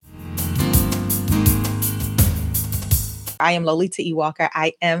I am Lolita E. Walker.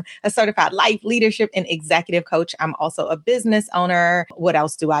 I am a certified life, leadership, and executive coach. I'm also a business owner. What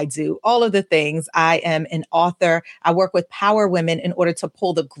else do I do? All of the things. I am an author. I work with power women in order to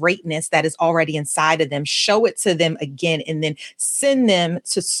pull the greatness that is already inside of them, show it to them again, and then send them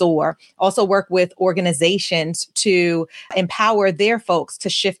to soar. Also work with organizations to empower their folks to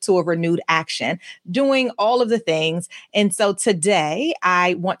shift to a renewed action, doing all of the things. And so today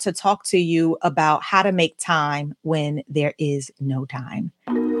I want to talk to you about how to make time when there is no time.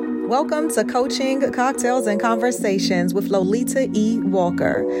 Welcome to Coaching, Cocktails, and Conversations with Lolita E.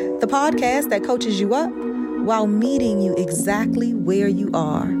 Walker, the podcast that coaches you up while meeting you exactly where you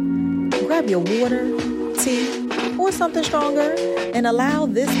are. Grab your water, tea, or something stronger, and allow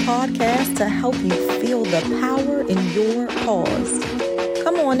this podcast to help you feel the power in your pause.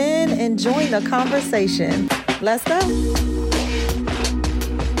 Come on in and join the conversation. Let's go.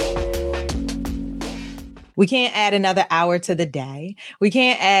 We can't add another hour to the day. We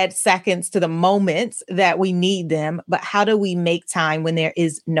can't add seconds to the moments that we need them. But how do we make time when there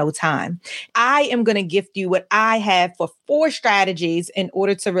is no time? I am going to gift you what I have for 4 strategies in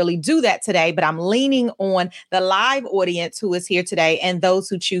order to really do that today. But I'm leaning on the live audience who is here today and those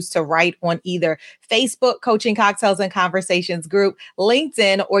who choose to write on either Facebook, Coaching Cocktails and Conversations group,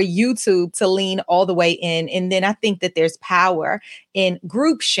 LinkedIn, or YouTube to lean all the way in. And then I think that there's power in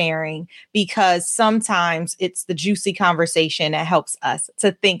group sharing because sometimes it's the juicy conversation that helps us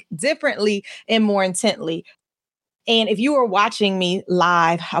to think differently and more intently. And if you are watching me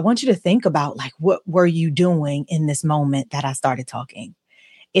live, I want you to think about what were you doing in this moment that I started talking?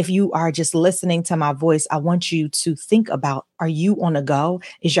 If you are just listening to my voice, I want you to think about, are you on a go?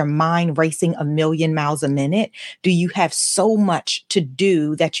 Is your mind racing 1,000,000 miles a minute? Do you have so much to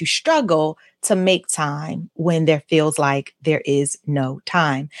do that you struggle to make time when there feels like there is no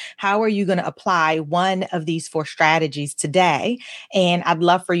time? How are you going to apply one of these 4 strategies today? And I'd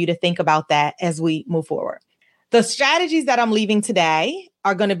love for you to think about that as we move forward. The strategies that I'm leaving today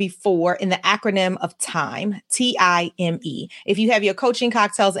are going to be 4 in the acronym of TIME, TIME. If you have your Coaching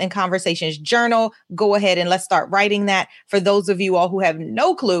Cocktails and Conversations journal, go ahead and let's start writing that. For those of you all who have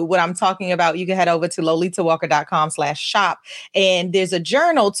no clue what I'm talking about, you can head over to lolitawalker.com/shop. And there's a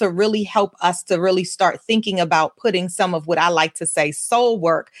journal to really help us to really start thinking about putting some of what I like to say soul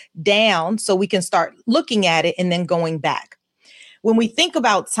work down so we can start looking at it and then going back. When we think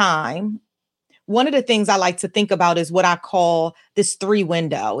about time, one of the things I like to think about is what I call this 3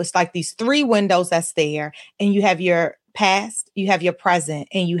 window. It's like these 3 windows that's there, and you have your past, you have your present,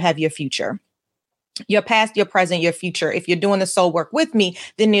 and you have your future. Your past, your present, your future. If you're doing the soul work with me,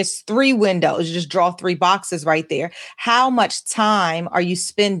 then there's 3 windows. You just draw 3 boxes right there. How much time are you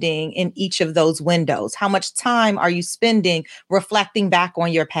spending in each of those windows? How much time are you spending reflecting back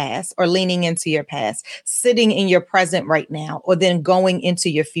on your past or leaning into your past, sitting in your present right now, or then going into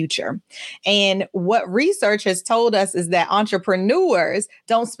your future? And what research has told us is that entrepreneurs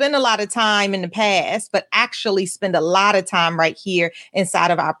don't spend a lot of time in the past, but actually spend a lot of time right here inside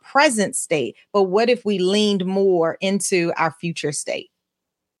of our present state. But what if we leaned more into our future state?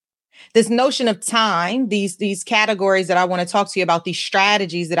 This notion of time, these categories that I want to talk to you about, these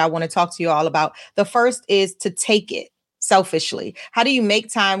strategies that I want to talk to you all about. The first is to take it selfishly. How do you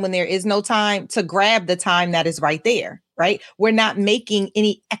make time when there is no time? To grab the time that is right there, right? We're not making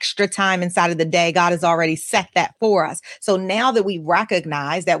any extra time inside of the day. God has already set that for us. So now that we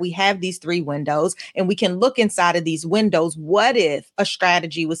recognize that we have these 3 windows and we can look inside of these windows, what if a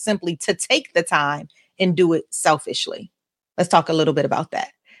strategy was simply to take the time and do it selfishly? Let's talk a little bit about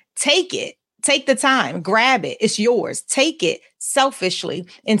that. Take the time, grab it. It's yours. Take it selfishly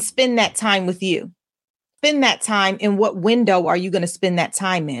and spend that time with you. Spend that time in what window are you going to spend that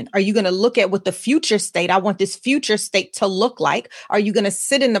time in? Are you going to look at what the future state, I want this future state to look like? Are you going to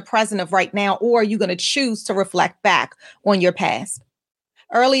sit in the present of right now, or are you going to choose to reflect back on your past?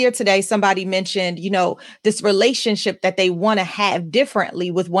 Earlier today, somebody mentioned, this relationship that they want to have differently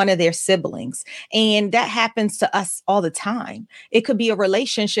with one of their siblings. And that happens to us all the time. It could be a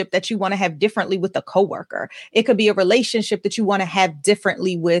relationship that you want to have differently with a coworker. It could be a relationship that you want to have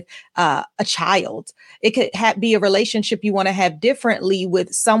differently with a child. It could be a relationship you want to have differently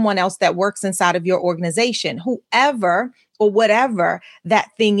with someone else that works inside of your organization, whoever or whatever that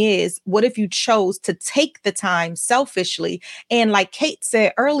thing is. What if you chose to take the time selfishly? And like Kate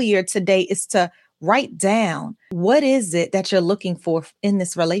said earlier today, is to write down, what is it that you're looking for in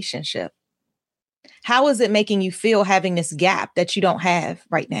this relationship? How is it making you feel having this gap that you don't have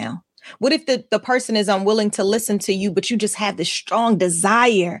right now? What if the person is unwilling to listen to you, but you just have this strong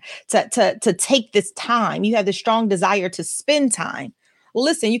desire to take this time? You have this strong desire to spend time. Well,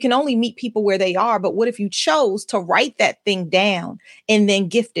 listen, you can only meet people where they are, but what if you chose to write that thing down and then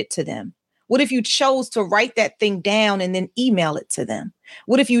gift it to them? What if you chose to write that thing down and then email it to them?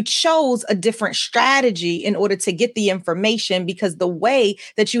 What if you chose a different strategy in order to get the information because the way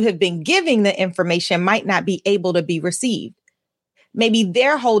that you have been giving the information might not be able to be received? Maybe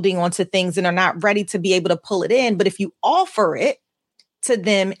they're holding on to things and are not ready to be able to pull it in. But if you offer it to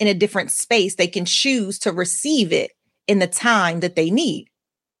them in a different space, they can choose to receive it in the time that they need.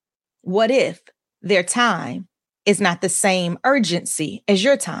 What if their time is not the same urgency as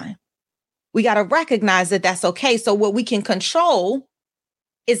your time? We got to recognize that that's okay. So what we can control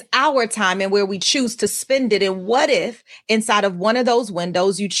is our time and where we choose to spend it. And what if inside of one of those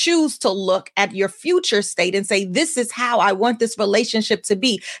windows, you choose to look at your future state and say, this is how I want this relationship to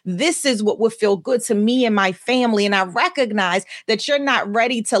be. This is what would feel good to me and my family. And I recognize that you're not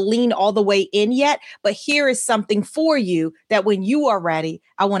ready to lean all the way in yet, but here is something for you that when you are ready,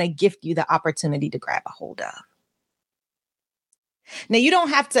 I want to gift you the opportunity to grab a hold of. Now, you don't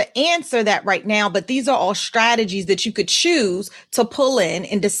have to answer that right now, but these are all strategies that you could choose to pull in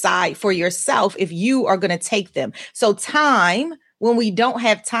and decide for yourself if you are going to take them. So time, when we don't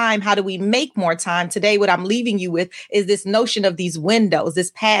have time, how do we make more time? Today, what I'm leaving you with is this notion of these windows,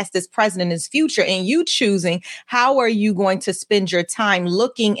 this past, this present, and this future, and you choosing how are you going to spend your time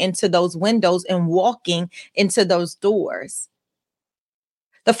looking into those windows and walking into those doors.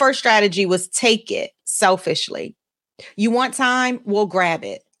 The first strategy was take it selfishly. You want time? We'll grab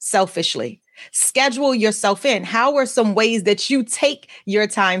it selfishly. Schedule yourself in. How are some ways that you take your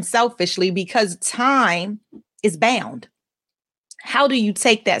time selfishly? Because time is bound. How do you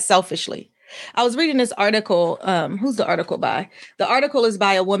take that selfishly? I was reading this article. Who's the article by? The article is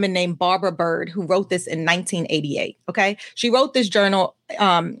by a woman named Barbara Bird, who wrote this in 1988. Okay. She wrote this journal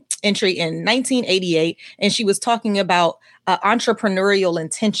entry in 1988, and she was talking about entrepreneurial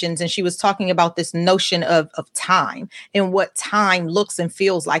intentions. And she was talking about this notion of time and what time looks and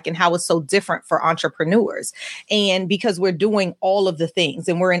feels like and how it's so different for entrepreneurs. And because we're doing all of the things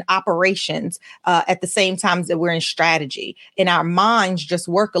and we're in operations at the same time that we're in strategy, and our minds just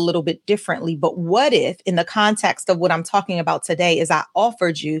work a little bit differently. But what if, in the context of what I'm talking about today, is I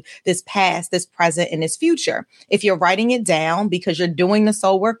offered you this past, this present, and this future? If you're writing it down because you're doing the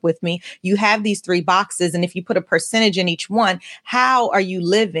soul work with me, you have these 3 boxes. And if you put a percentage in each one, how are you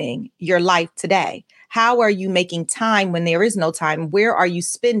living your life today? How are you making time when there is no time? Where are you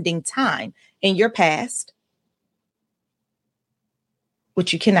spending time? In your past,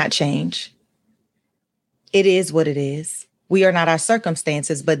 which you cannot change. It is what it is. We are not our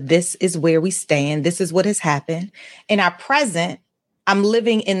circumstances, but this is where we stand. This is what has happened. In our present, I'm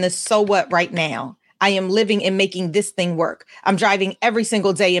living in the so what right now. I am living and making this thing work. I'm driving every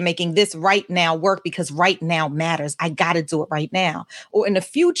single day and making this right now work because right now matters. I got to do it right now. Or in the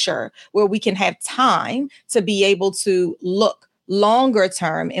future, where we can have time to be able to look longer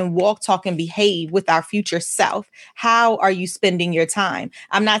term and walk, talk, and behave with our future self. How are you spending your time?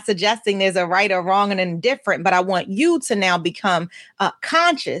 I'm not suggesting there's a right or wrong and indifferent, but I want you to now become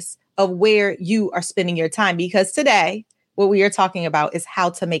conscious of where you are spending your time, because today, what we are talking about is how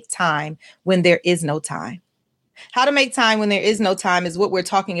to make time when there is no time. How to make time when there is no time is what we're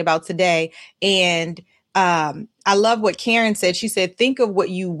talking about today. And I love what Karen said. She said, think of what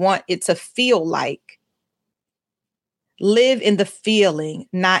you want it to feel like. Live in the feeling,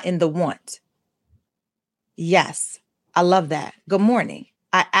 not in the want. Yes, I love that. Good morning.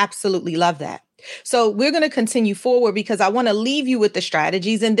 I absolutely love that. So we're going to continue forward because I want to leave you with the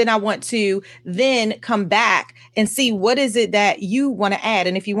strategies, and then I want to then come back and see what is it that you want to add.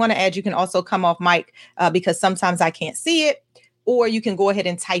 And if you want to add, you can also come off mic because sometimes I can't see it. Or you can go ahead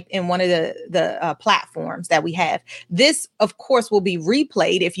and type in one of the platforms that we have. This, of course, will be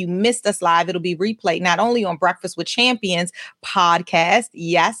replayed. If you missed us live, it'll be replayed not only on Breakfast with Champions podcast.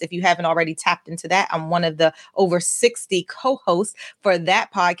 Yes, if you haven't already tapped into that, I'm one of the over 60 co-hosts for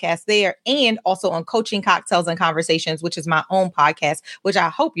that podcast there, and also on Coaching Cocktails and Conversations, which is my own podcast, which I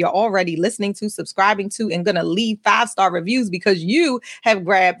hope you're already listening to, subscribing to, and going to leave 5-star reviews because you have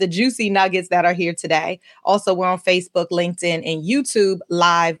grabbed the juicy nuggets that are here today. Also, we're on Facebook, LinkedIn, and YouTube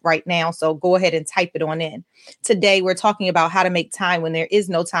live right now. So go ahead and type it on in. Today, we're talking about how to make time when there is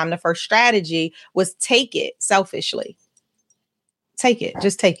no time. The first strategy was take it selfishly. Take it.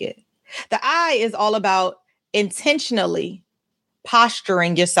 Just take it. The I is all about intentionally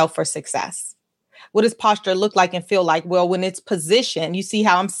posturing yourself for success. What does posture look like and feel like? Well, when it's positioned, you see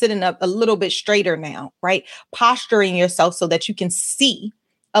how I'm sitting up a little bit straighter now, right? Posturing yourself so that you can see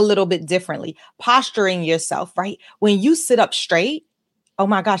a little bit differently. Posturing yourself, right? When you sit up straight, oh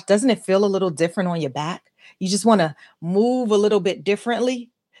my gosh, doesn't it feel a little different on your back? You just want to move a little bit differently.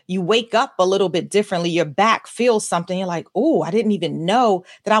 You wake up a little bit differently. Your back feels something. You're like, oh, I didn't even know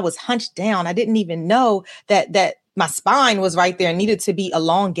that I was hunched down. I didn't even know that my spine was right there and needed to be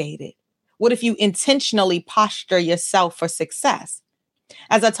elongated. What if you intentionally posture yourself for success?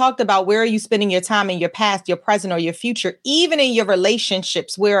 As I talked about, where are you spending your time in your past, your present, or your future? Even in your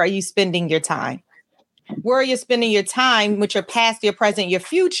relationships, where are you spending your time? Where are you spending your time with your past, your present, your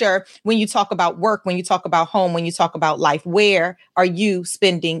future? When you talk about work, when you talk about home, when you talk about life, where are you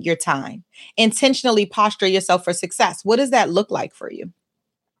spending your time? Intentionally posture yourself for success. What does that look like for you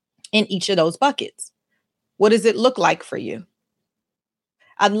in each of those buckets? What does it look like for you?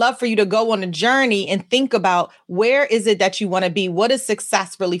 I'd love for you to go on a journey and think about, where is it that you want to be? What does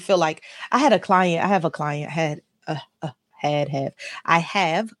success really feel like? I have a client, I have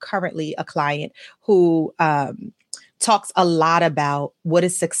currently a client who talks a lot about, what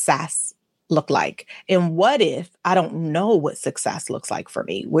does success look like? And what if I don't know what success looks like for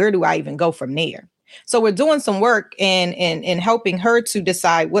me? Where do I even go from there? So we're doing some work in helping her to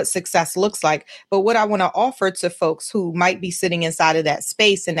decide what success looks like. But what I want to offer to folks who might be sitting inside of that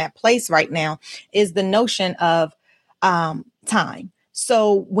space, in that place right now, is the notion of time.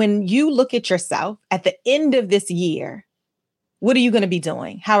 So when you look at yourself at the end of this year, what are you going to be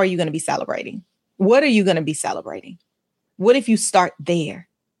doing? How are you going to be celebrating? What are you going to be celebrating? What if you start there?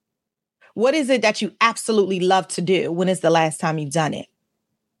 What is it that you absolutely love to do? When is the last time you've done it?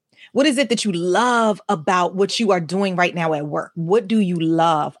 What is it that you love about what you are doing right now at work? What do you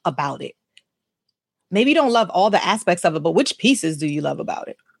love about it? Maybe you don't love all the aspects of it, but which pieces do you love about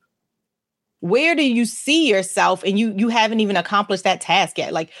it? Where do you see yourself and you haven't even accomplished that task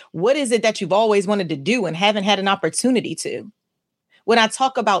yet? Like, what is it that you've always wanted to do and haven't had an opportunity to? When I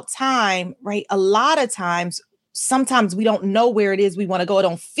talk about time, right, a lot of times, sometimes we don't know where it is we want to go. I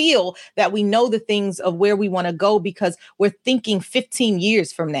don't feel that we know the things of where we want to go because we're thinking 15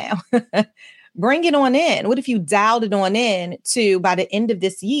 years from now. Bring it on in. What if you dialed it on in to, by the end of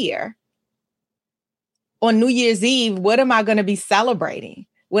this year, on New Year's Eve, what am I going to be celebrating?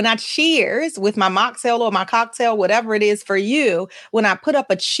 When I cheers with my mocktail or my cocktail, whatever it is for you, when I put up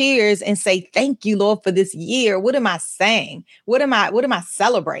a cheers and say, thank you, Lord, for this year, what am I saying? What am I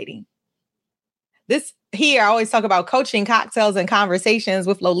celebrating? This here, I always talk about coaching cocktails and conversations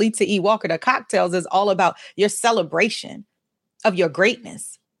with Lolita E. Walker. The cocktails is all about your celebration of your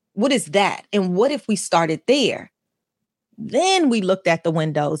greatness. What is that? And what if we started there? Then we looked at the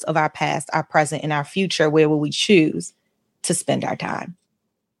windows of our past, our present, and our future. Where will we choose to spend our time?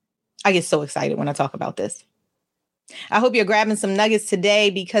 I get so excited when I talk about this. I hope you're grabbing some nuggets today,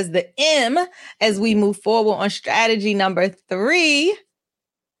 because the M, as we move forward on strategy number 3,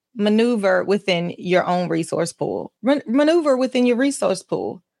 maneuver within your own resource pool. Maneuver within your resource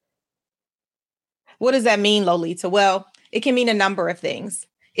pool. What does that mean, Lolita? Well, it can mean a number of things.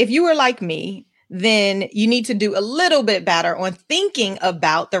 If you were like me, then you need to do a little bit better on thinking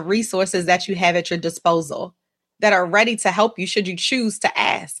about the resources that you have at your disposal that are ready to help you should you choose to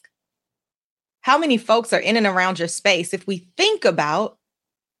ask. How many folks are in and around your space? If we think about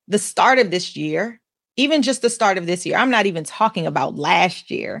the start of this year, even just the start of this year, I'm not even talking about last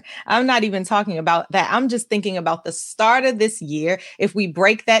year. I'm not even talking about that. I'm just thinking about the start of this year. If we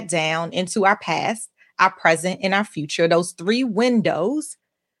break that down into our past, our present, and our future, those 3 windows,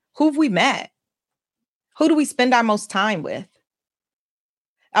 who have we met? Who do we spend our most time with?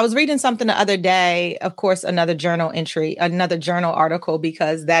 I was reading something the other day, of course, another journal entry, another journal article,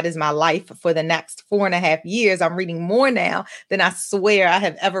 because that is my life for the next 4.5 years. I'm reading more now than I swear I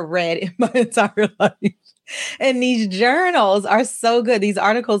have ever read in my entire life. And these journals are so good. These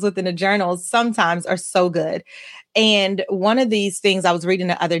articles within the journals sometimes are so good. And one of these things I was reading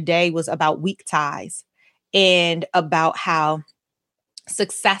the other day was about weak ties, and about how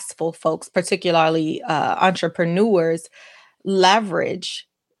successful folks, particularly entrepreneurs, leverage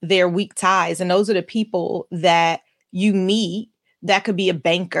their weak ties. And those are the people that you meet. That could be a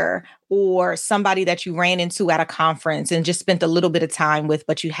banker or somebody that you ran into at a conference and just spent a little bit of time with,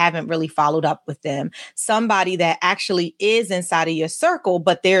 but you haven't really followed up with them. Somebody that actually is inside of your circle,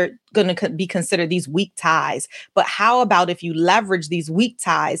 but they're going to be considered these weak ties. But how about if you leverage these weak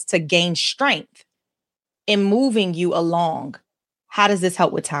ties to gain strength in moving you along? How does this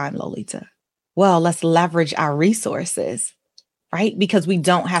help with time, Lolita? Well, let's leverage our resources, right? Because we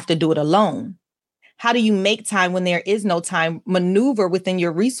don't have to do it alone. How do you make time when there is no time? Maneuver within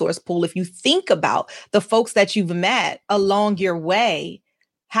your resource pool. If you think about the folks that you've met along your way,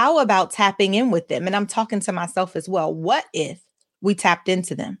 how about tapping in with them? And I'm talking to myself as well. What if we tapped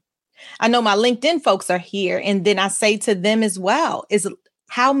into them? I know my LinkedIn folks are here, and then I say to them as well, is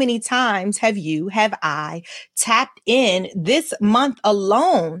How many times have I tapped in this month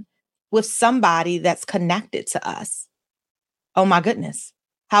alone with somebody that's connected to us? Oh my goodness.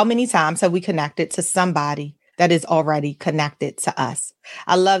 How many times have we connected to somebody that is already connected to us?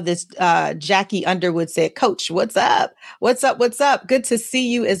 I love this. Jackie Underwood said, Coach, what's up? What's up? What's up? Good to see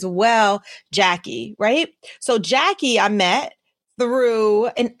you as well, Jackie, right? So Jackie, I met through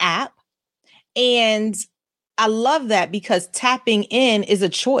an app, and I love that because tapping in is a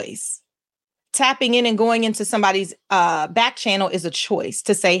choice. Tapping in and going into somebody's back channel is a choice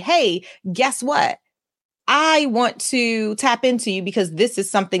to say, hey, guess what? I want to tap into you because this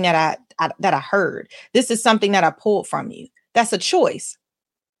is something that I heard. This is something that I pulled from you. That's a choice.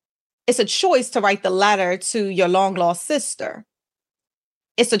 It's a choice to write the letter to your long lost sister.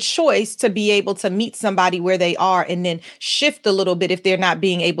 It's a choice to be able to meet somebody where they are and then shift a little bit if they're not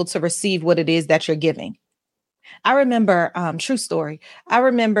being able to receive what it is that you're giving. I remember, true story. I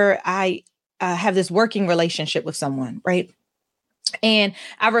remember I have this working relationship with someone, right? And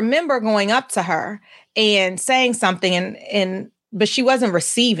I remember going up to her and saying something but she wasn't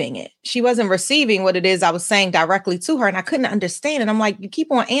receiving it. She wasn't receiving what it is I was saying directly to her. And I couldn't understand it. I'm like, you keep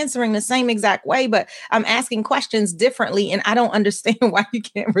on answering the same exact way, but I'm asking questions differently. And I don't understand why you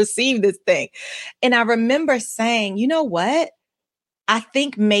can't receive this thing. And I remember saying, you know what? I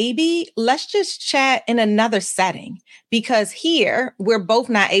think maybe let's just chat in another setting, because here we're both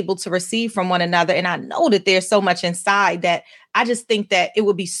not able to receive from one another. And I know that there's so much inside that I just think that it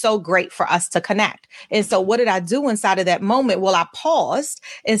would be so great for us to connect. And so what did I do inside of that moment? Well, I paused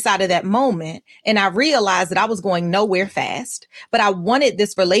inside of that moment and I realized that I was going nowhere fast, but I wanted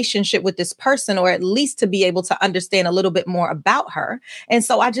this relationship with this person, or at least to be able to understand a little bit more about her. And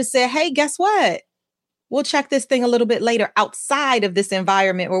so I just said, hey, guess what? We'll check this thing a little bit later outside of this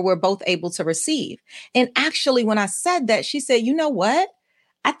environment where we're both able to receive. And actually, when I said that, she said, you know what?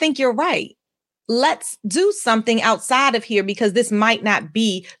 I think you're right. Let's do something outside of here because this might not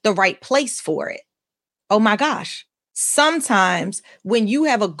be the right place for it. Oh my gosh. Sometimes when you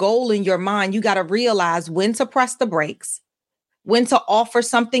have a goal in your mind, you got to realize when to press the brakes, when to offer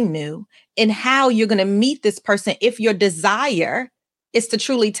something new, and how you're going to meet this person if your desire is to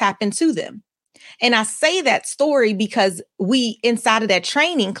truly tap into them. And I say that story because we, inside of that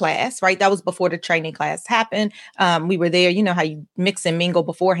training class, right? That was before the training class happened. We were there, you know how you mix and mingle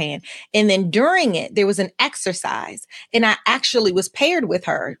beforehand. And then during it, there was an exercise. And I actually was paired with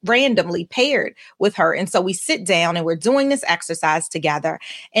her, randomly paired with her. And so we sit down and we're doing this exercise together.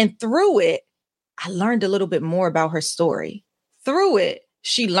 And through it, I learned a little bit more about her story. Through it,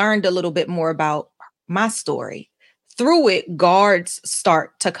 she learned a little bit more about my story. Through it, guards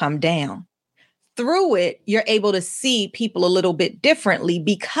start to come down. Through it, you're able to see people a little bit differently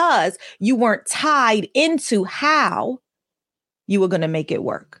because you weren't tied into how you were going to make it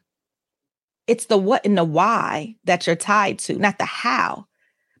work. It's the what and the why that you're tied to, not the how,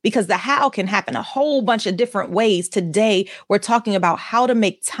 because the how can happen a whole bunch of different ways. Today, we're talking about how to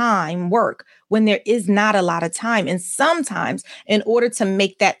make time work when there is not a lot of time. And sometimes in order to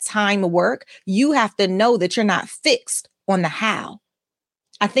make that time work, you have to know that you're not fixed on the how.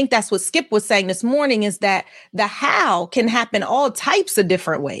 I think that's what Skip was saying this morning, is that the how can happen all types of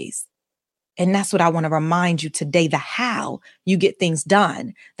different ways. And that's what I want to remind you today, the how you get things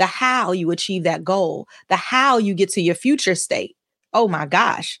done, the how you achieve that goal, the how you get to your future state. Oh my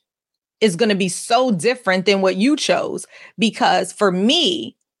gosh, is going to be so different than what you chose, because for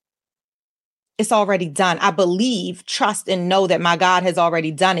me, it's already done. I believe, trust, and know that my God has already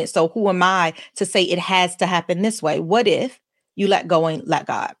done it. So who am I to say it has to happen this way? What if you let go and let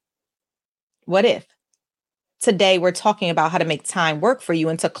God? What if? Today, we're talking about how to make time work for you.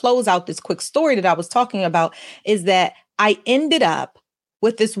 And to close out this quick story that I was talking about is that I ended up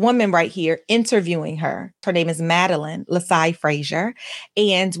with this woman right here, interviewing her. Her name is Madeline Lasai Frazier.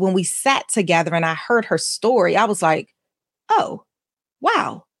 And when we sat together and I heard her story, I was like, oh,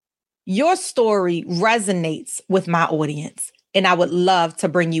 wow, your story resonates with my audience. And I would love to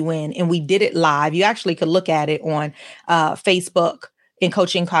bring you in. And we did it live. You actually could look at it on Facebook in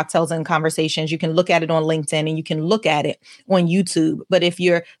Coaching Cocktails and Conversations. You can look at it on LinkedIn and you can look at it on YouTube. But if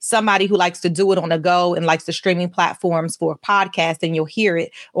you're somebody who likes to do it on the go and likes the streaming platforms for a podcast, then you'll hear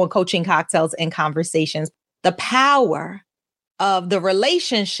it on Coaching Cocktails and Conversations. The power of the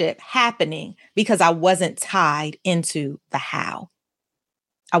relationship happening because I wasn't tied into the how.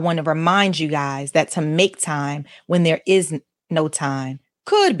 I want to remind you guys that to make time when there is no time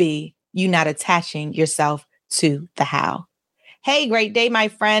could be you not attaching yourself to the how. Hey, great day, my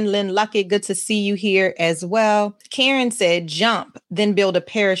friend Lynn Luckett. Good to see you here as well. Karen said, jump, then build a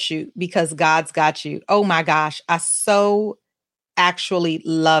parachute because God's got you. Oh my gosh, I so actually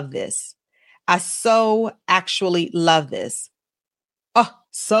love this. I so actually love this. Oh,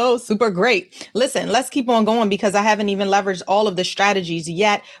 so super great. Listen, let's keep on going because I haven't even leveraged all of the strategies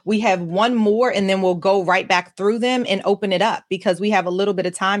yet. We have one more and then we'll go right back through them and open it up because we have a little bit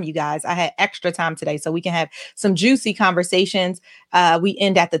of time, you guys. I had extra time today so we can have some juicy conversations. We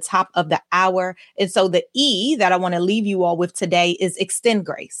end at the top of the hour. And so the E that I want to leave you all with today is extend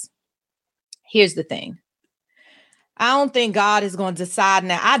grace. Here's the thing. I don't think God is going to decide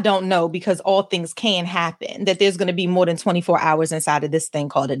now. I don't know because all things can happen, that there's going to be more than 24 hours inside of this thing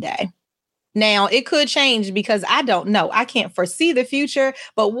called a day. Now, it could change because I don't know. I can't foresee the future.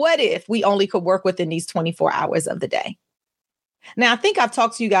 But what if we only could work within these 24 hours of the day? Now, I think I've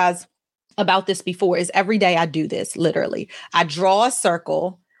talked to you guys about this before. Is every day I do this, literally. I draw a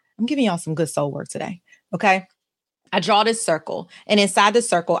circle. I'm giving y'all some good soul work today. Okay. I draw this circle and inside the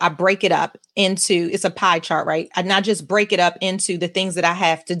circle, I break it up into, it's a pie chart, right? And I just break it up into the things that I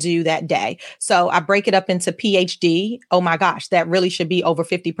have to do that day. So I break it up into PhD. Oh my gosh, that really should be over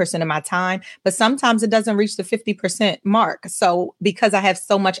 50% of my time. But sometimes it doesn't reach the 50% mark. So because I have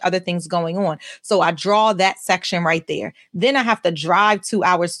so much other things going on. So I draw that section right there. Then I have to drive 2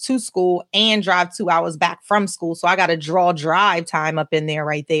 hours to school and drive 2 hours back from school. So I got to draw drive time up in there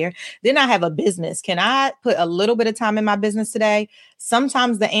right there. Then I have a business. Can I put a little bit of time in my business today?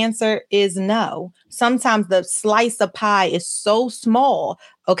 Sometimes the answer is no. Sometimes the slice of pie is so small.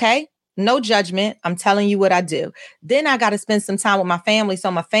 Okay. No judgment. I'm telling you what I do. Then I got to spend some time with my family. So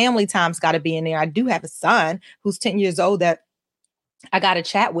my family time's got to be in there. I do have a son who's 10 years old that I got to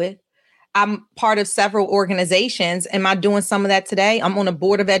chat with. I'm part of several organizations. Am I doing some of that today? I'm on a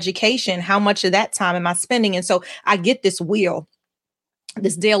board of education. How much of that time am I spending? And so I get this wheel,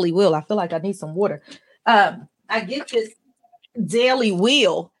 this daily wheel. I feel like I need some water. I get this daily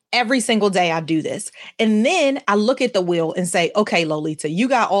wheel every single day. I do this. And then I look at the wheel and say, okay, Lolita, you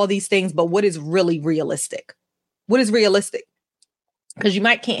got all these things, but what is really realistic? What is realistic? Because you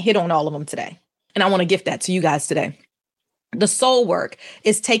might can't hit on all of them today. And I want to gift that to you guys today. The soul work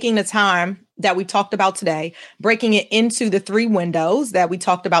is taking the time that we talked about today, breaking it into the 3 windows that we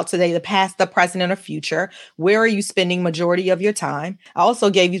talked about today, the past, the present, and the future. Where are you spending majority of your time? I also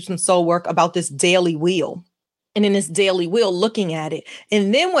gave you some soul work about this daily wheel. And in this daily wheel, looking at it.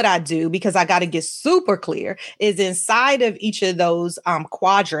 And then what I do, because I got to get super clear, is inside of each of those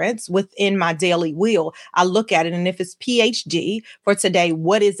quadrants within my daily wheel, I look at it. And if it's PhD for today,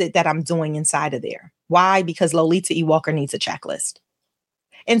 what is it that I'm doing inside of there? Why? Because Lolita E. Walker needs a checklist.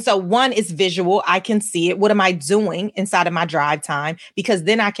 And so one is visual. I can see it. What am I doing inside of my drive time? Because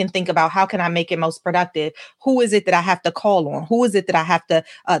then I can think about how can I make it most productive? Who is it that I have to call on? Who is it that I have to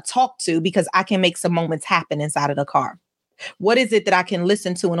talk to? Because I can make some moments happen inside of the car. What is it that I can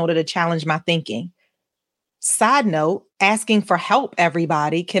listen to in order to challenge my thinking? Side note, asking for help,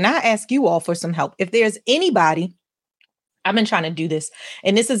 everybody. Can I ask you all for some help? If there's anybody, I've been trying to do this,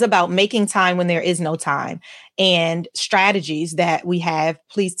 and this is about making time when there is no time and strategies that we have.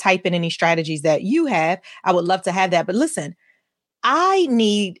 Please type in any strategies that you have. I would love to have that. But listen, I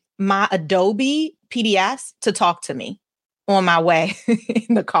need my Adobe PDFs to talk to me on my way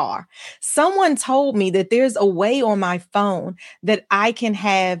in the car. Someone told me that there's a way on my phone that I can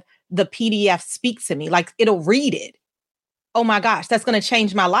have the PDF speak to me, like it'll read it. Oh my gosh, that's going to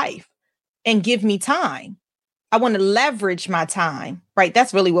change my life and give me time. I want to leverage my time, right?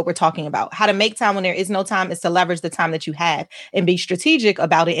 That's really what we're talking about. How to make time when there is no time is to leverage the time that you have and be strategic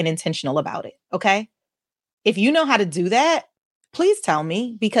about it and intentional about it. Okay. If you know how to do that, please tell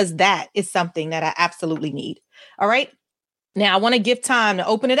me, because that is something that I absolutely need. All right. Now I want to give time to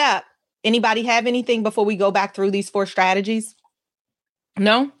open it up. Anybody have anything before we go back through these 4 strategies?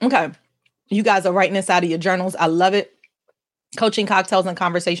 No? Okay. You guys are writing this out of your journals. I love it. Coaching Cocktails and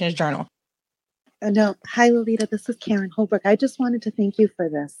Conversations Journal. No. Hi, Lolita. This is Karen Holbrook. I just wanted to thank you for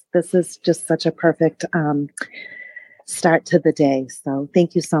this. This is just such a perfect start to the day. So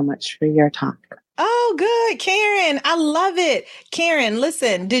thank you so much for your talk. Oh, good. Karen, I love it. Karen,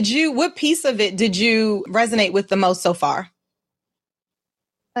 listen, what piece of it did you resonate with the most so far?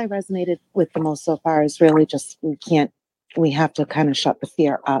 I resonated with the most so far is really just, we have to kind of shut the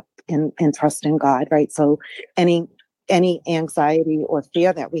fear up and trust in God, right? So any anxiety or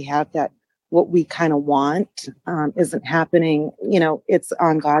fear that we have that what we kind of want isn't happening, it's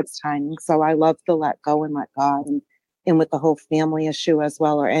on God's timing. So I love to let go and let God, and with the whole family issue as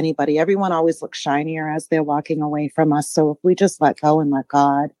well, or anybody, everyone always looks shinier as they're walking away from us. So if we just let go and let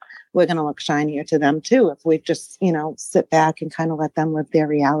God, we're going to look shinier to them too. If we just, sit back and kind of let them live their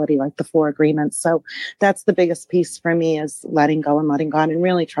reality, like the 4 agreements. So that's the biggest piece for me, is letting go and letting God and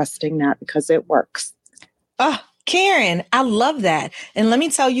really trusting that, because it works. Oh, Karen, I love that. And let me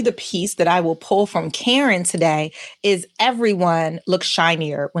tell you the piece that I will pull from Karen today is everyone looks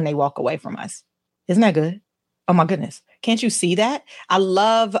shinier when they walk away from us. Isn't that good? Oh my goodness. Can't you see that? I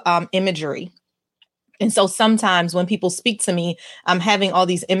love imagery. And so sometimes when people speak to me, I'm having all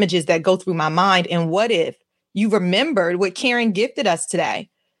these images that go through my mind. And what if you remembered what Karen gifted us today?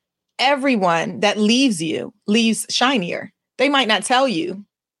 Everyone that leaves you leaves shinier. They might not tell you,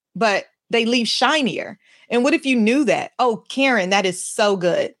 but they leave shinier. And what if you knew that? Oh, Karen, that is so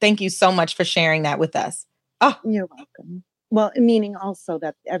good. Thank you so much for sharing that with us. Oh, You're welcome. Well, meaning also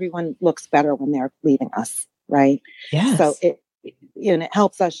that everyone looks better when they're leaving us, right? So yes. it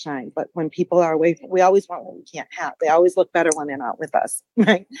helps us shine. But when people are away, we always want what we can't have. They always look better when they're not with us,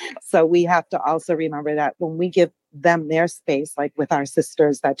 right? So we have to also remember that when we give them their space, like with our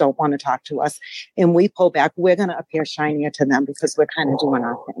sisters that don't want to talk to us, and we pull back, we're going to appear shinier to them because we're kind of doing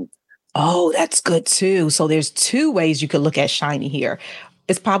our thing. Oh, that's good too. So there's two ways you could look at shiny here.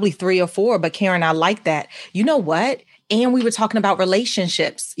 It's probably three or four, but Karen, I like that. You know what? And we were talking about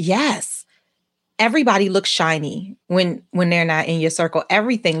relationships. Yes. Everybody looks shiny when they're not in your circle.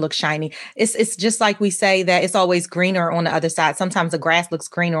 Everything looks shiny. It's just like we say that it's always greener on the other side. Sometimes the grass looks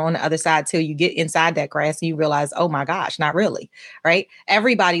greener on the other side till you get inside that grass and you realize, oh my gosh, not really, right?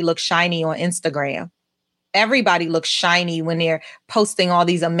 Everybody looks shiny on Instagram. Everybody looks shiny when they're posting all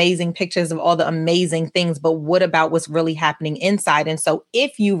these amazing pictures of all the amazing things. But what about what's really happening inside? And so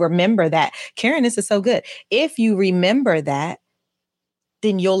if you remember that, Karen, this is so good. If you remember that,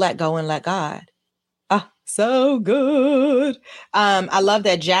 then you'll let go and let God. Ah, so good. I love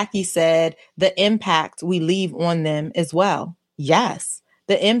that Jackie said the impact we leave on them as well. Yes,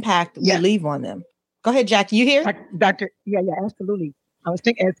 the impact we Yeah, leave on them. Go ahead, Jackie. You here? Doctor. Yeah, yeah, absolutely. I was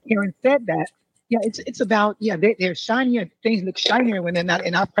thinking as Karen said that. Yeah, it's about they're shinier. Things look shinier when they're not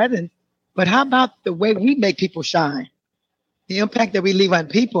in our presence. But how about the way we make people shine? The impact that we leave on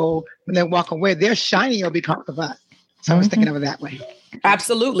people when they walk away, they're shinier because of us. So I was thinking of it that way.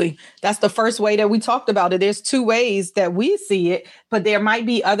 Absolutely. That's the first way that we talked about it. There's two ways that we see it, but there might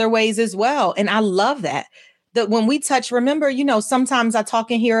be other ways as well. And I love that. That when we touch, remember, sometimes I talk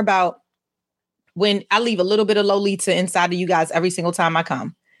in here about when I leave a little bit of Lolita inside of you guys every single time I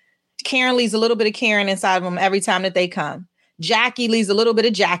come. Karen leaves a little bit of Karen inside of them every time that they come. Jackie leaves a little bit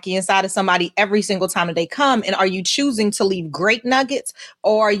of Jackie inside of somebody every single time that they come. And are you choosing to leave great nuggets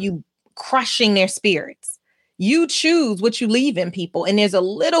or are you crushing their spirits? You choose what you leave in people. And there's a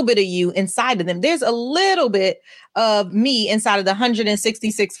little bit of you inside of them. There's a little bit of me inside of the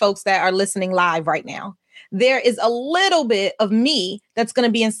 166 folks that are listening live right now. There is a little bit of me that's going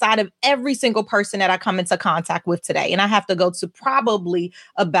to be inside of every single person that I come into contact with today. And I have to go to probably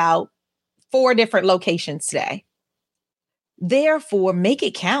about 4 different locations today. Therefore, make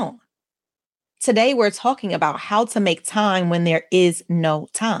it count. Today, we're talking about how to make time when there is no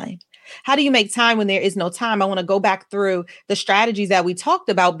time. How do you make time when there is no time? I want to go back through the strategies that we talked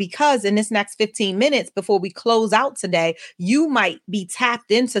about because in this next 15 minutes before we close out today, you might be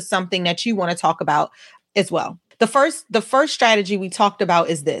tapped into something that you want to talk about as well. The first strategy we talked about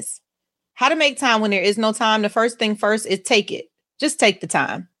is this. How to make time when there is no time. The first thing first is take it. Just take the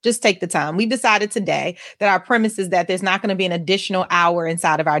time. Just take the time. We decided today that our premise is that there's not going to be an additional hour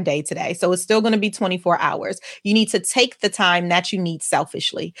inside of our day today. So it's still going to be 24 hours. You need to take the time that you need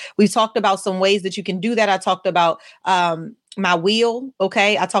selfishly. We've talked about some ways that you can do that. I talked about my wheel.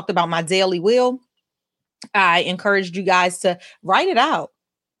 Okay. I talked about my daily wheel. I encouraged you guys to write it out.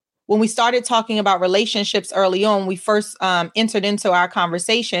 When we started talking about relationships early on, we first entered into our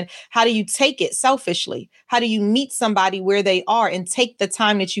conversation. How do you take it selfishly? How do you meet somebody where they are and take the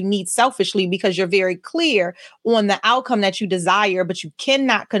time that you need selfishly because you're very clear on the outcome that you desire, but you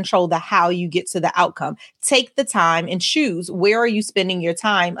cannot control the how you get to the outcome. Take the time and choose where are you spending your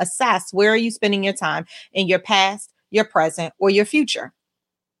time? Assess where are you spending your time in your past, your present, or your future.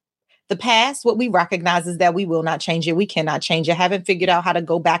 The past, what we recognize is that we will not change it. We cannot change it. Haven't figured out how to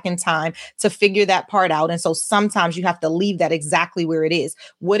go back in time to figure that part out. And so sometimes you have to leave that exactly where it is.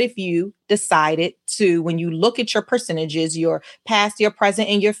 What if you decided to, when you look at your percentages, your past, your present,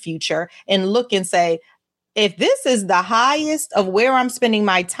 and your future, and look and say, if this is the highest of where I'm spending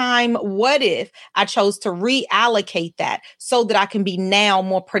my time, what if I chose to reallocate that so that I can be now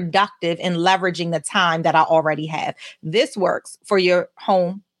more productive in leveraging the time that I already have? This works for your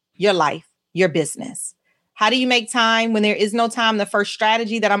home, your life, your business. How do you make time when there is no time? The first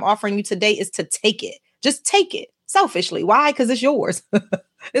strategy that I'm offering you today is to take it. Just take it selfishly. Why? Because it's yours.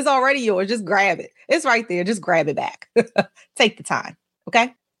 It's already yours. Just grab it. It's right there. Just grab it back. Take the time.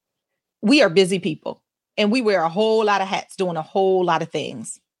 Okay. We are busy people and we wear a whole lot of hats doing a whole lot of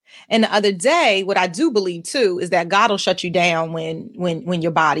things. And the other day, what I do believe too is that God will shut you down when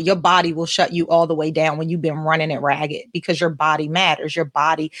your body will shut you all the way down when you've been running it ragged, because your body matters. Your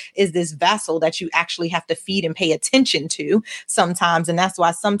body is this vessel that you actually have to feed and pay attention to sometimes. And that's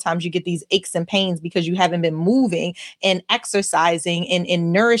why sometimes you get these aches and pains, because you haven't been moving and exercising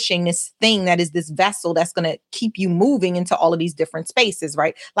and nourishing this thing that is this vessel that's going to keep you moving into all of these different spaces,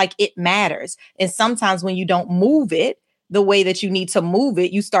 right? Like, it matters. And sometimes when you don't move it the way that you need to move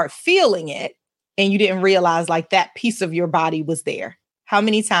it, you start feeling it and you didn't realize like that piece of your body was there. How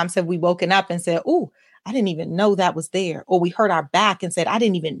many times have we woken up and said, "Oh, I didn't even know that was there." Or we hurt our back and said, "I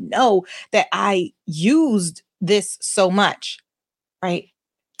didn't even know that I used this so much," right?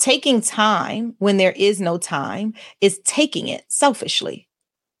 Taking time when there is no time is taking it selfishly,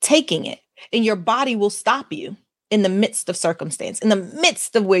 taking it, and your body will stop you in the midst of circumstance, in the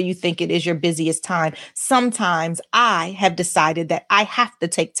midst of where you think it is your busiest time. Sometimes I have decided that I have to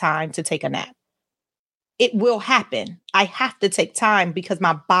take time to take a nap. It will happen. I have to take time because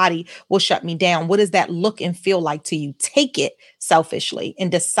my body will shut me down. What does that look and feel like to you? Take it selfishly and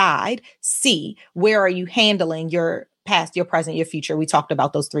decide, see, where are you handling your past, your present, your future? We talked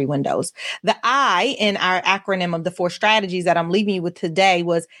about those 3 windows. The I in our acronym of the 4 strategies that I'm leaving you with today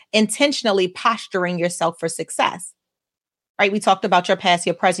was intentionally posturing yourself for success. Right? We talked about your past,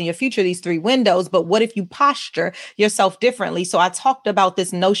 your present, your future, these 3 windows, but what if you posture yourself differently? So I talked about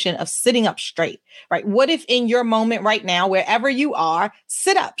this notion of sitting up straight, right? What if in your moment right now, wherever you are,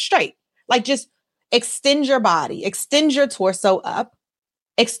 sit up straight, like just extend your body, extend your torso up,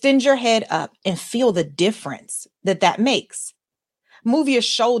 extend your head up, and feel the difference that makes. Move your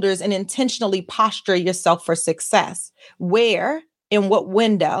shoulders and intentionally posture yourself for success. Where, in what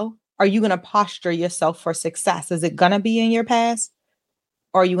window are you going to posture yourself for success? Is it going to be in your past?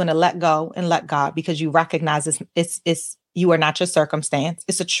 Or are you going to let go and let God, because you recognize it's you are not your circumstance.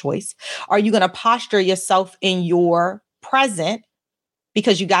 It's a choice. Are you going to posture yourself in your present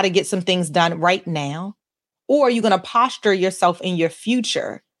because you got to get some things done right now? Or are you going to posture yourself in your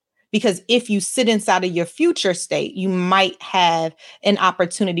future? Because if you sit inside of your future state, you might have an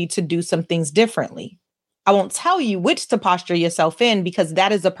opportunity to do some things differently. I won't tell you which to posture yourself in, because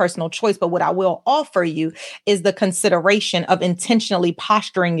that is a personal choice. But what I will offer you is the consideration of intentionally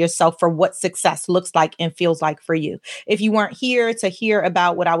posturing yourself for what success looks like and feels like for you. If you weren't here to hear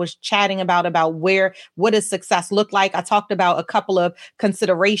about what I was chatting about what does success look like, I talked about a couple of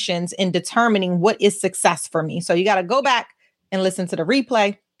considerations in determining what is success for me. So you got to go back and listen to the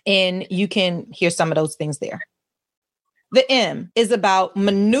replay, and you can hear some of those things there. The M is about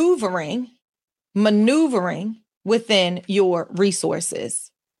maneuvering within your resources,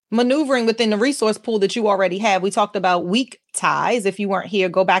 maneuvering within the resource pool that you already have. We talked about weak ties. If you weren't here,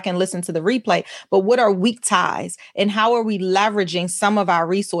 go back and listen to the replay. But what are weak ties, and how are we leveraging some of our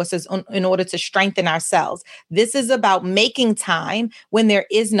resources in order to strengthen ourselves? This is about making time when there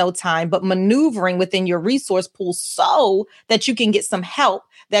is no time, but maneuvering within your resource pool so that you can get some help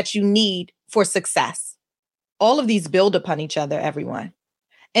that you need for success. All of these build upon each other, everyone.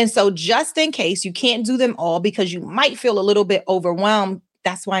 And so just in case you can't do them all, because you might feel a little bit overwhelmed,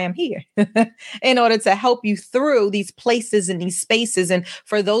 that's why I'm here, in order to help you through these places and these spaces. And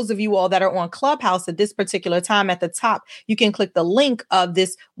for those of you all that are on Clubhouse at this particular time, at the top, you can click the link of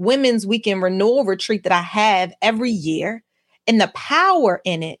this Women's Weekend Renewal Retreat that I have every year. And the power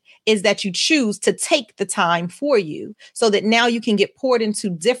in it is that you choose to take the time for you, so that now you can get poured into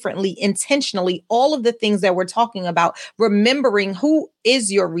differently, intentionally, all of the things that we're talking about, remembering who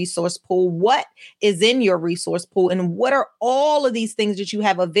is your resource pool, what is in your resource pool, and what are all of these things that you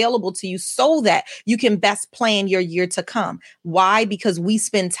have available to you, so that you can best plan your year to come. Why? Because we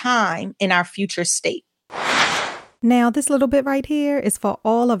spend time in our future state. Now, this little bit right here is for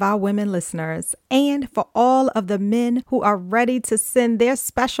all of our women listeners, and for all of the men who are ready to send their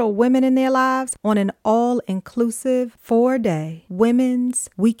special women in their lives on an all-inclusive 4-day Women's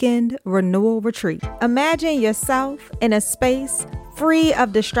Weekend Renewal Retreat. Imagine yourself in a space free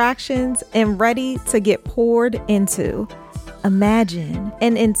of distractions and ready to get poured into. Imagine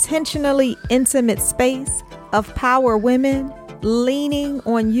an intentionally intimate space of power women leaning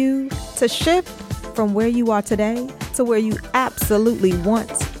on you to shift from where you are today to where you absolutely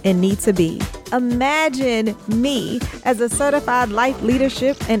want and need to be. Imagine me as a certified life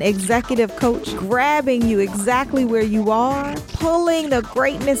leadership and executive coach, grabbing you exactly where you are, pulling the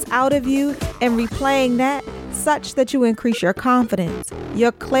greatness out of you and replaying that such that you increase your confidence,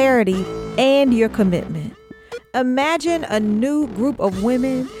 your clarity, and your commitment. Imagine a new group of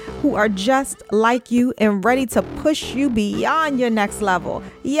women who are just like you and ready to push you beyond your next level.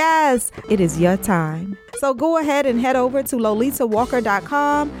 Yes, it is your time. So go ahead and head over to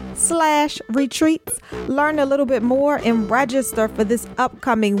lolitawalker.com/retreats. Learn a little bit more and register for this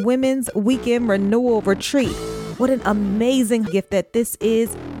upcoming Women's Weekend Renewal Retreat. What an amazing gift that this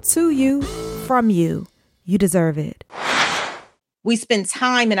is to you, from you. You deserve it. We spend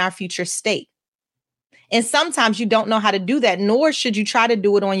time in our future state. And sometimes you don't know how to do that, nor should you try to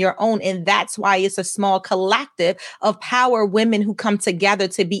do it on your own. And that's why it's a small collective of power women who come together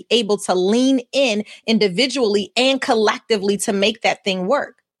to be able to lean in individually and collectively to make that thing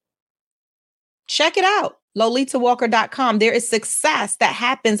work. Check it out. LolitaWalker.com. There is success that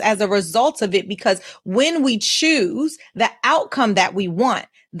happens as a result of it, because when we choose the outcome that we want,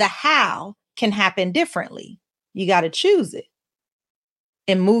 the how can happen differently. You got to choose it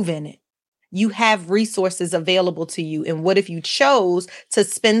and move in it. You have resources available to you. And what if you chose to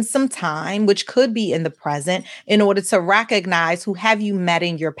spend some time, which could be in the present, in order to recognize who have you met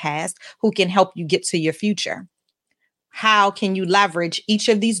in your past, who can help you get to your future? How can you leverage each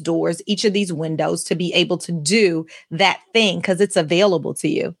of these doors, each of these windows to be able to do that thing? Because it's available to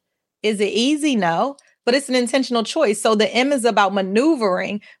you. Is it easy? No, but it's an intentional choice. So the M is about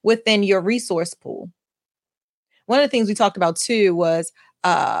maneuvering within your resource pool. One of the things we talked about too was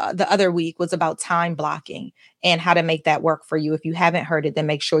the other week was about time blocking and how to make that work for you. If you haven't heard it, then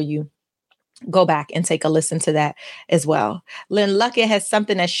make sure you go back and take a listen to that as well. Lynn Luckett has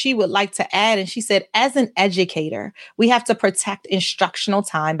something that she would like to add. And she said, as an educator, we have to protect instructional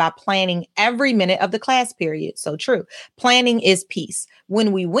time by planning every minute of the class period. So true. Planning is peace.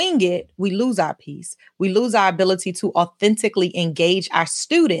 When we wing it, we lose our peace. We lose our ability to authentically engage our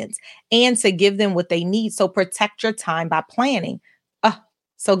students and to give them what they need. So protect your time by planning.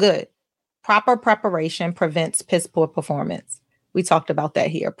 So good. Proper preparation prevents piss poor performance. We talked about that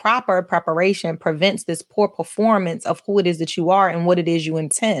here. Proper preparation prevents this poor performance of who it is that you are and what it is you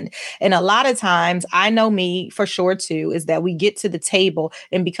intend. And a lot of times, I know me for sure too, is that we get to the table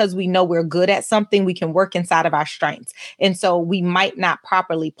and because we know we're good at something, we can work inside of our strengths. And so we might not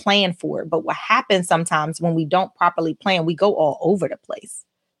properly plan for it. But what happens sometimes when we don't properly plan, we go all over the place.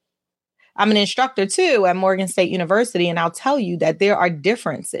 I'm an instructor too at Morgan State University, and I'll tell you that there are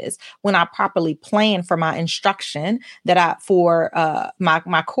differences when I properly plan for my instruction for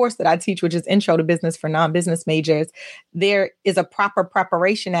my course that I teach, which is Intro to Business for Non-Business Majors. There is a proper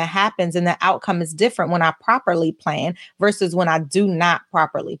preparation that happens, and the outcome is different when I properly plan versus when I do not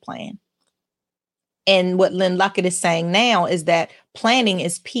properly plan. And what Lynn Luckett is saying now is that planning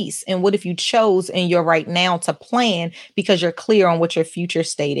is peace. And what if you chose in your right now to plan because you're clear on what your future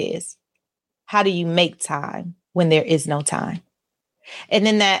state is? How do you make time when there is no time? And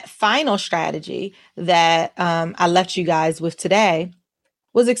then that final strategy that I left you guys with today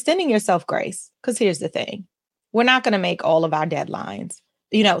was extending yourself grace. Because here's the thing. We're not going to make all of our deadlines.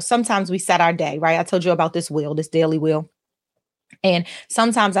 You know, sometimes we set our day, right? I told you about this daily wheel. And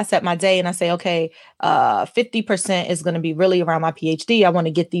sometimes I set my day and I say, okay, 50% is going to be really around my PhD. I want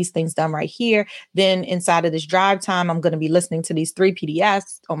to get these things done right here. Then inside of this drive time, I'm going to be listening to these 3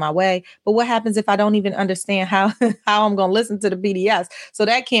 PDFs on my way. But what happens if I don't even understand how I'm going to listen to the PDFs? So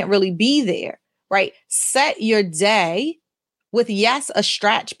that can't really be there, right? Set your day with, yes, a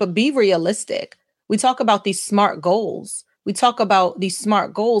stretch, but be realistic. We talk about these SMART goals.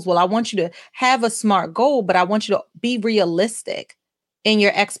 Well, I want you to have a SMART goal, but I want you to be realistic in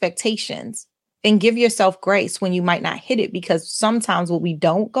your expectations and give yourself grace when you might not hit it, because sometimes what we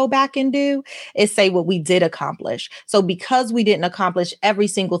don't go back and do is say what we did accomplish. So because we didn't accomplish every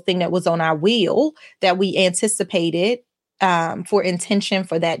single thing that was on our wheel that we anticipated for intention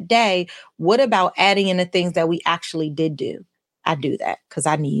for that day, what about adding in the things that we actually did do? I do that because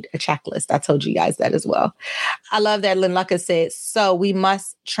I need a checklist. I told you guys that as well. I love that Lynn Luckett said, so we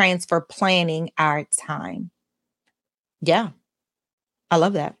must transfer planning our time. Yeah, I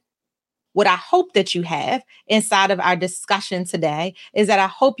love that. What I hope that you have inside of our discussion today is that I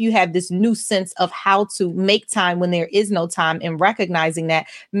hope you have this new sense of how to make time when there is no time, and recognizing that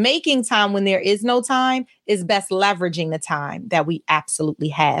making time when there is no time is best leveraging the time that we absolutely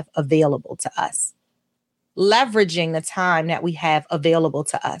have available to us. Leveraging the time that we have available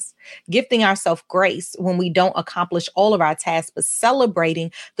to us, gifting ourselves grace when we don't accomplish all of our tasks, but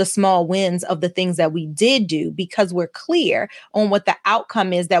celebrating the small wins of the things that we did do, because we're clear on what the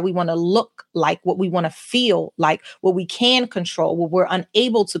outcome is that we want to look like, what we want to feel like, what we can control, what we're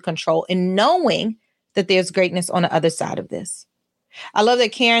unable to control, and knowing that there's greatness on the other side of this. I love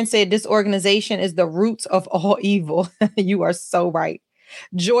that Karen said disorganization is the root of all evil. You are so right.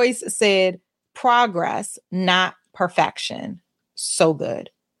 Joyce said, progress, not perfection. So good.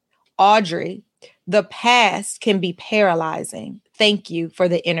 Audrey, the past can be paralyzing. Thank you for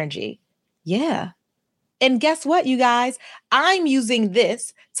the energy. Yeah. And guess what, you guys? I'm using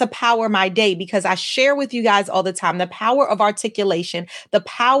this to power my day because I share with you guys all the time the power of articulation, the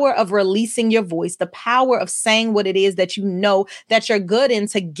power of releasing your voice, the power of saying what it is that you know that you're good in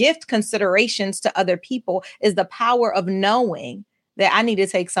to gift considerations to other people is the power of knowing that I need to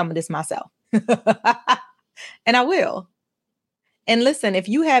take some of this myself. And I will. And listen, if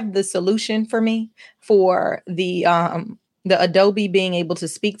you have the solution for me for the Adobe being able to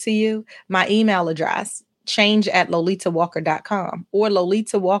speak to you, my email address, change@lolitawalker.com or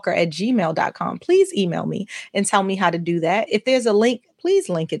lolitawalker@gmail.com. Please email me and tell me how to do that. If there's a link, please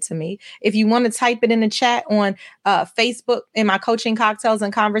link it to me. If you want to type it in the chat on Facebook in my Coaching Cocktails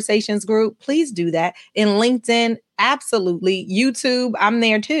and Conversations group, please do that. In LinkedIn, absolutely. YouTube, I'm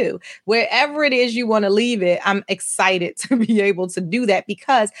there too. Wherever it is you want to leave it, I'm excited to be able to do that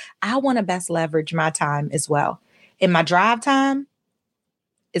because I want to best leverage my time as well. In my drive time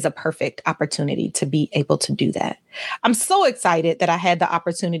is a perfect opportunity to be able to do that. I'm so excited that I had the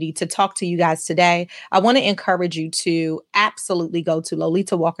opportunity to talk to you guys today. I want to encourage you to absolutely go to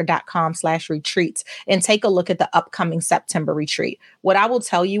lolitawalker.com/retreats and take a look at the upcoming September retreat. What I will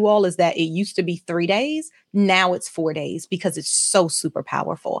tell you all is that it used to be 3 days. Now it's 4 days because it's so super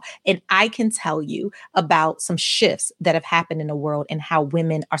powerful. And I can tell you about some shifts that have happened in the world and how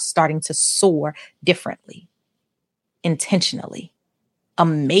women are starting to soar differently, intentionally,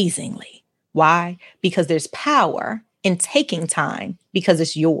 amazingly. Why? Because there's power in taking time because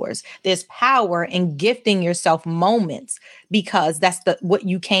it's yours. There's power in gifting yourself moments because that's what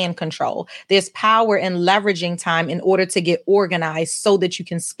you can control. There's power in leveraging time in order to get organized so that you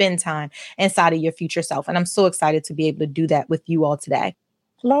can spend time inside of your future self. And I'm so excited to be able to do that with you all today.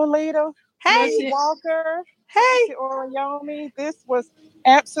 Lolita, hey, Walker, hey, Oriyomi, this was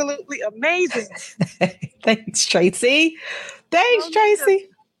absolutely amazing. Thanks, Tracy. Thanks, Tracy.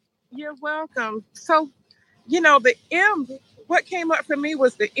 You're welcome. So, the M, what came up for me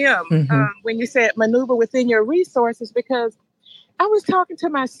was the M when you said maneuver within your resources, because I was talking to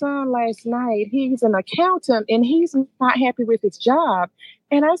my son last night. He's an accountant and he's not happy with his job.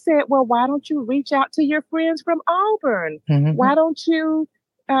 And I said, well, why don't you reach out to your friends from Auburn? Why don't you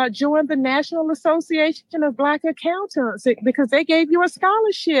join the National Association of Black Accountants because they gave you a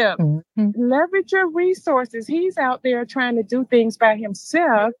scholarship. Leverage your resources. He's out there trying to do things by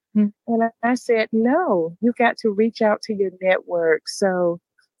himself. And I said, no, you got to reach out to your network. So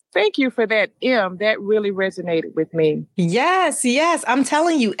thank you for that, M. That really resonated with me. Yes. I'm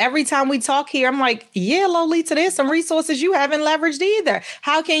telling you, every time we talk here, I'm like, yeah, Lolita, there's some resources you haven't leveraged either.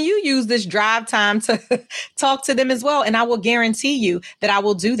 How can you use this drive time to talk to them as well? And I will guarantee you that I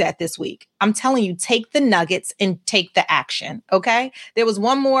will do that this week. I'm telling you, take the nuggets and take the action. Okay. There was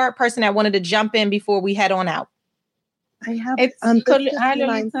one more person that wanted to jump in before we head on out. I have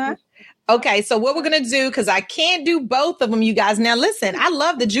Okay, so what we're going to do, because I can't do both of them, you guys. Now, listen, I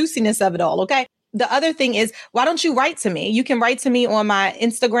love the juiciness of it all, okay? The other thing is, why don't you write to me? You can write to me on my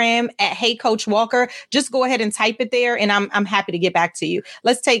Instagram at Hey Coach Walker. Just go ahead and type it there, and I'm happy to get back to you.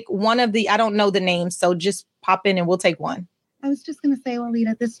 Let's take one of the, I don't know the names, so just pop in and we'll take one. I was just going to say,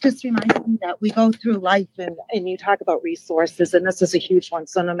 Lolita, this just reminds me that we go through life and you talk about resources, and this is a huge one.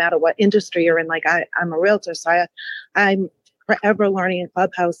 So no matter what industry you're in, like I'm a realtor, so I'm forever learning in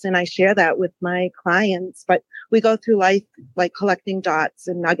Clubhouse, and I share that with my clients. But we go through life like collecting dots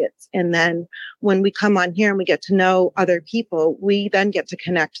and nuggets. And then when we come on here and we get to know other people, we then get to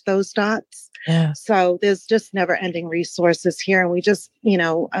connect those dots. Yeah. So there's just never ending resources here. And we just,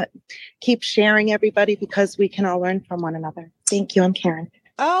 keep sharing everybody because we can all learn from one another. Thank you. I'm Karen.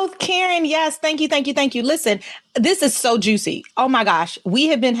 Oh, Karen. Yes. Thank you. Listen, this is so juicy. Oh my gosh. We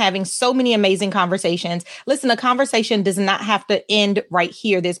have been having so many amazing conversations. Listen, a conversation does not have to end right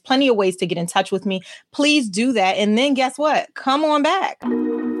here. There's plenty of ways to get in touch with me. Please do that. And then guess what? Come on back.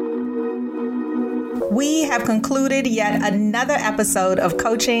 We have concluded yet another episode of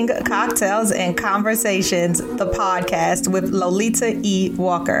Coaching, Cocktails, and Conversations, the podcast with Lolita E.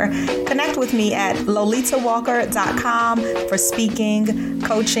 Walker. Connect with me at lolitawalker.com for speaking,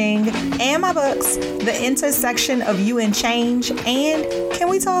 coaching, and my books, The Intersection of You and Change, and Can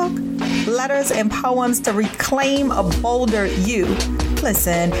We Talk? Letters and poems to reclaim a bolder you.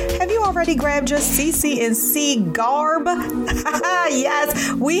 Listen, have you already grabbed your CC&C garb?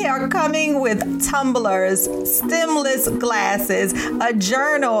 Yes, we are coming with tumblers, stemless glasses, a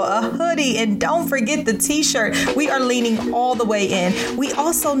journal, a hoodie, and don't forget the t-shirt. We are leaning all the way in. We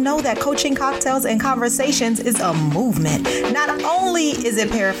also know that Coaching, Cocktails, and Conversations is a movement. Not only is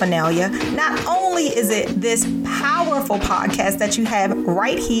it paraphernalia, not only is it this powerful podcast that you have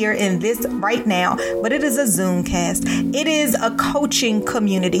right here in this right now, but it is a Zoomcast. It is a coaching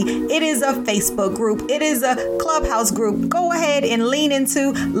community. It is a Facebook group. It is a Clubhouse group. Go ahead and lean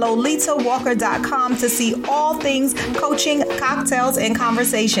into lolitawalker.com to see all things coaching, cocktails, and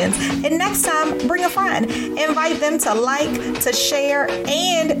conversations. And next time, bring a friend. Invite them to like, to share,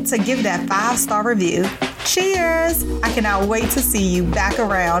 and to give that 5-star review. Cheers! I cannot wait to see you back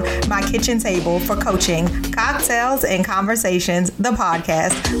around my kitchen table for coaching, cocktails, and conversations, the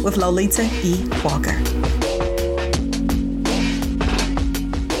podcast with Lolita E. Walker.